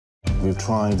We've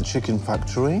tried the chicken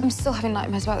factory. I'm still having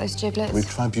nightmares about those giblets. We've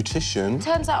tried beautician.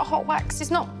 Turns out hot wax is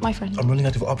not my friend. I'm running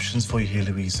out of options for you here,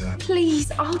 Louisa.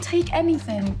 Please, I'll take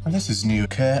anything. And this is new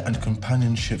care and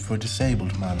companionship for a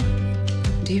disabled man.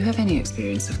 Do you have any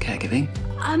experience of caregiving?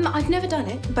 I've never done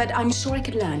it, but I'm sure I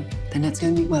could learn. Then let's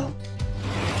go meet Will.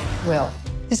 Will,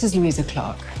 this is Louisa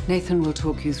Clark. Nathan will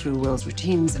talk you through Will's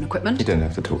routines and equipment. You don't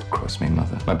have to talk across me,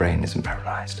 Mother. My brain isn't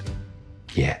paralyzed.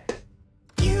 Yet.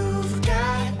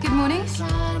 Good morning.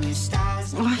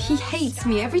 Oh, he hates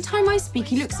me. Every time I speak,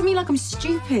 he looks at me like I'm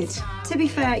stupid. To be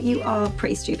fair, you are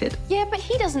pretty stupid. Yeah, but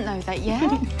he doesn't know that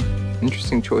yet.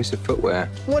 Interesting choice of footwear.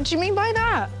 What do you mean by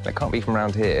that? That can't be from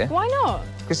around here. Why not?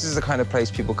 This is the kind of place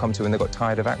people come to when they got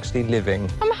tired of actually living.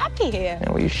 I'm happy here.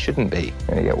 Yeah, well, you shouldn't be. You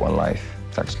only get one life.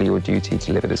 It's actually your duty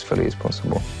to live it as fully as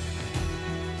possible.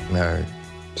 No,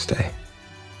 stay.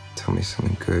 Tell me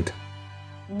something good.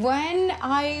 When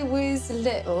I was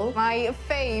little, my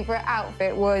favourite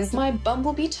outfit was my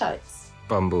bumblebee tights.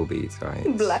 Bumblebee tights.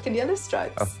 Black and yellow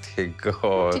stripes. Oh, dear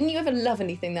God. Didn't you ever love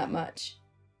anything that much?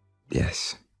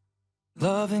 Yes.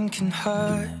 Loving can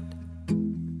hurt.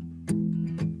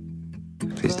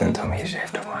 Please don't tell me you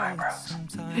shaved off my eyebrows.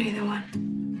 Neither one.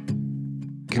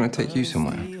 Can I take you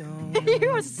somewhere? You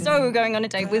are so going on a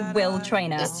date with Will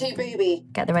Trainer. It's too booby.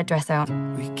 Get the red dress out.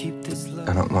 We keep this love.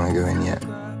 I don't want to go in yet.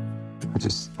 I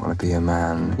just want to be a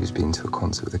man who's been to a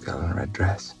concert with a girl in a red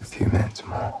dress. A few minutes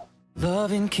more.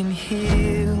 Loving can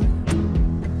heal.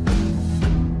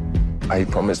 I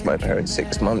promised my parents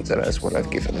 6 months, and that's what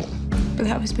I've given them. But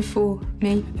that was before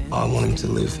me. I want him to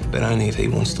live, but only if he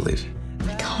wants to live.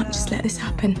 I can't just let this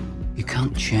happen. You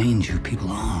can't change who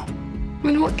people are. I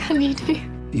mean, what can you do?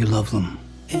 You love them.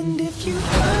 And if you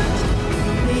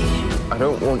hurt me, I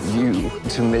don't want you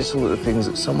to miss all the things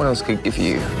that someone else could give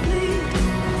you.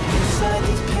 inside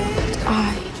these pages,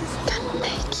 I can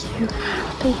make you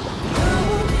happy. I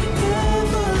won't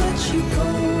ever let you go.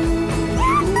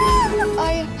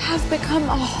 I have become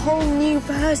a whole new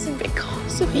person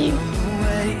because of you.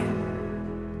 Away.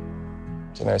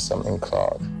 Do you know something,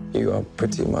 Clark? You are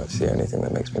pretty much the only thing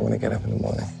that makes me want to get up in the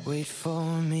morning. Wait for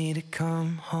me to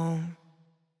come home.